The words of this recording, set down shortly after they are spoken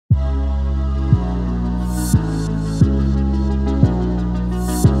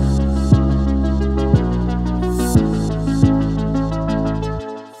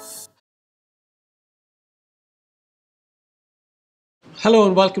Hello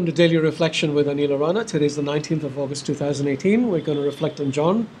and welcome to Daily Reflection with Aneel Aranha. Today is the 19th of August 2018. We're going to reflect on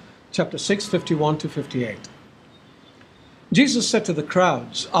John chapter 6, 51 to 58. Jesus said to the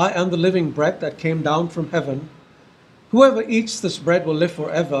crowds, "I am the living bread that came down from heaven. Whoever eats this bread will live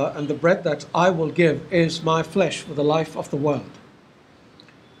forever, and the bread that I will give is my flesh for the life of the world."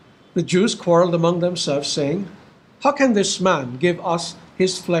 The Jews quarreled among themselves, saying, "How can this man give us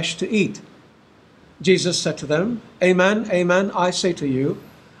his flesh to eat?" Jesus said to them, "Amen, amen, I say to you,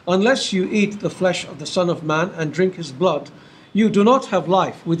 unless you eat the flesh of the Son of Man and drink his blood, you do not have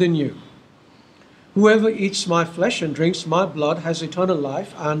life within you. Whoever eats my flesh and drinks my blood has eternal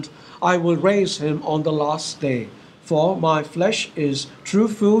life, and I will raise him on the last day. For my flesh is true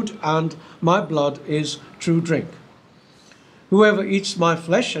food, and my blood is true drink. Whoever eats my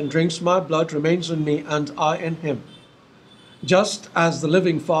flesh and drinks my blood remains in me, and I in him. Just as the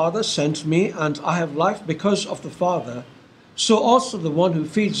living Father sent me, and I have life because of the Father, so also the one who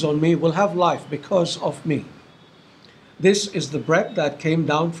feeds on me will have life because of me. This is the bread that came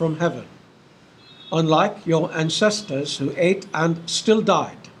down from heaven. Unlike your ancestors who ate and still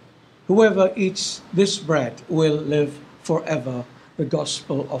died, whoever eats this bread will live forever." The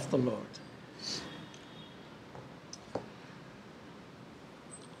gospel of the Lord.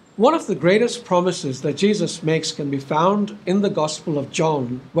 One of the greatest promises that Jesus makes can be found in the Gospel of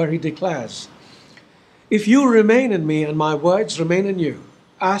John, where he declares, "If you remain in me and my words remain in you,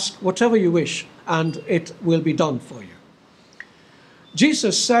 ask whatever you wish, and it will be done for you."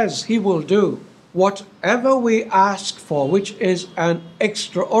 Jesus says he will do whatever we ask for, which is an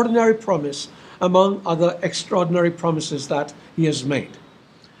extraordinary promise among other extraordinary promises that he has made.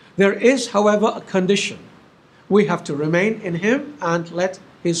 There is, however, a condition. We have to remain in him and let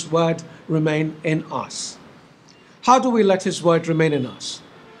his word remain in us. How do we let his word remain in us?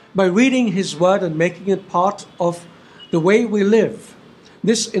 By reading his word and making it part of the way we live.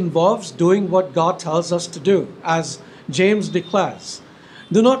 This involves doing what God tells us to do, as James declares.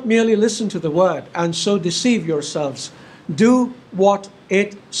 Do not merely listen to the word and so deceive yourselves. Do what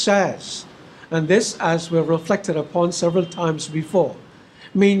it says. And this, as we've reflected upon several times before,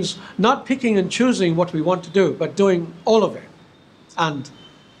 means not picking and choosing what we want to do, but doing all of it. And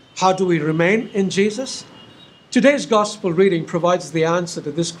how do we remain in Jesus? Today's gospel reading provides the answer to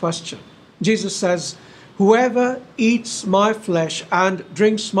this question. Jesus says, "Whoever eats my flesh and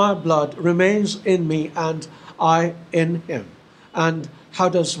drinks my blood remains in me, and I in him." And how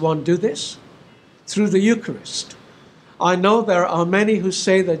does one do this? Through the Eucharist. I know there are many who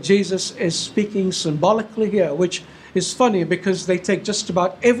say that Jesus is speaking symbolically here, which is funny because they take just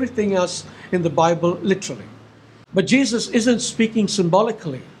about everything else in the Bible literally. But Jesus isn't speaking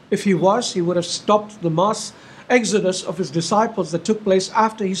symbolically. If he was, he would have stopped the mass exodus of his disciples that took place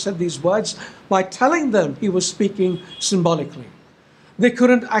after he said these words by telling them he was speaking symbolically. They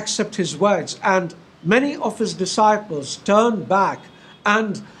couldn't accept his words, and many of his disciples turned back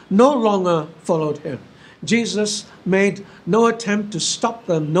and no longer followed him. Jesus made no attempt to stop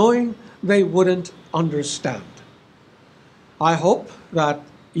them, knowing they wouldn't understand. I hope that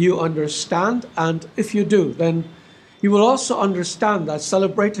you understand, and if you do, then you will also understand that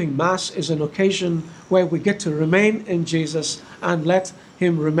celebrating Mass is an occasion where we get to remain in Jesus and let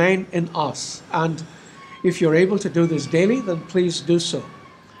him remain in us. And if you're able to do this daily, then please do so.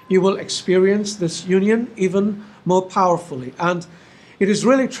 You will experience this union even more powerfully. And it is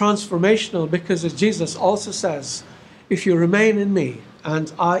really transformational because, as Jesus also says, if you remain in me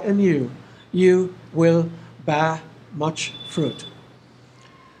and I in you, you will bear much fruit.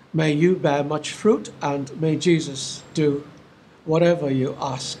 May you bear much fruit, and may Jesus do whatever you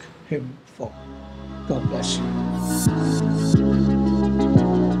ask him for. God bless you.